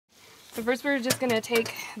So first we're just going to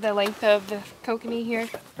take the length of the kokanee here.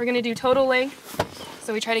 We're going to do total length.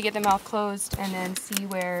 So we try to get the mouth closed and then see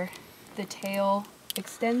where the tail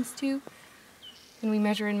extends to. And we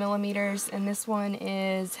measure in millimeters, and this one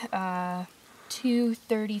is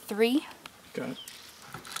 233. Got it.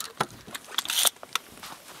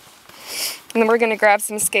 And then we're going to grab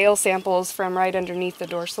some scale samples from right underneath the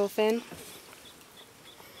dorsal fin.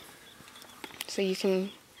 So you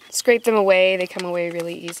can scrape them away. They come away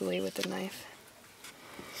really easily with the knife.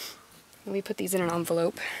 And we put these in an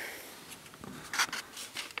envelope.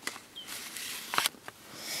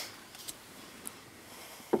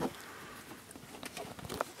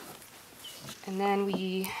 And then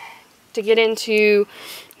to get into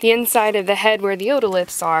the inside of the head where the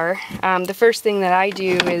otoliths are, the first thing that I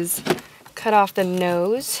do is cut off the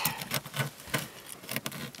nose,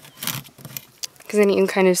 because then you can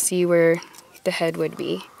kind of see where the head would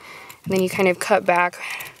be. And then you kind of cut back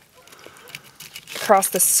across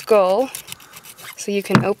the skull, so you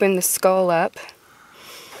can open the skull up.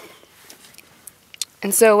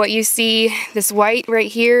 And so what you see, this white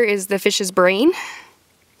right here, is the fish's brain.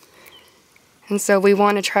 And so we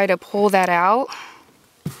want to try to pull that out.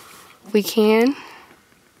 We can.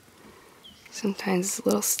 Sometimes it's a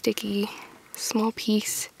little sticky, small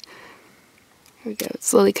piece. Here we go, it's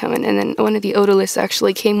slowly coming. And then one of the otoliths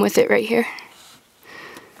actually came with it right here.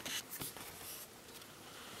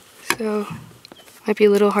 So, might be a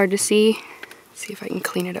little hard to see. Let's see if I can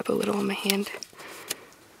clean it up a little on my hand.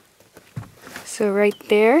 So right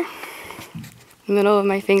there, the middle of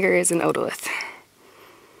my finger is an otolith.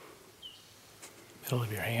 Middle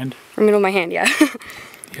of your hand? Or middle of my hand, yeah.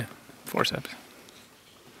 Yeah, forceps.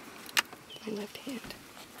 My left hand.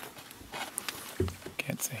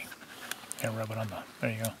 Can't see. Yeah, rub it on the,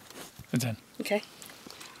 there you go. It's in. Okay.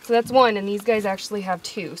 So that's one, and these guys actually have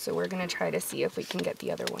two, so we're going to try to see if we can get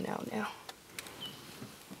the other one out now.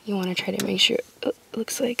 You want to try to make sure it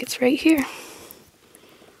looks like it's right here.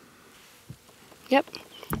 Yep.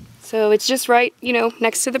 So it's just right, you know,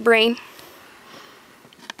 next to the brain.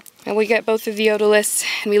 And we get both of the otoliths,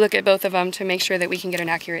 and we look at both of them to make sure that we can get an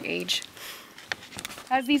accurate age.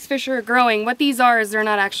 As these fish are growing, what these are is they're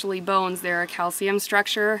not actually bones, they're a calcium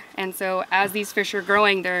structure. And so as these fish are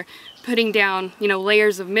growing, they're putting down, you know,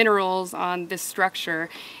 layers of minerals on this structure.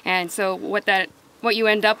 And so what you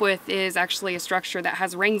end up with is actually a structure that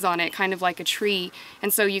has rings on it, kind of like a tree.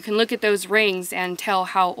 And so you can look at those rings and tell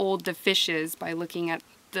how old the fish is by looking at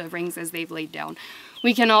the rings as they've laid down.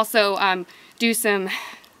 We can also do some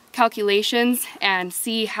calculations and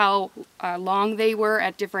see how long they were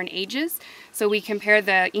at different ages. So we compare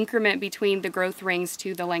the increment between the growth rings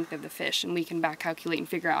to the length of the fish, and we can back calculate and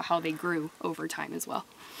figure out how they grew over time as well.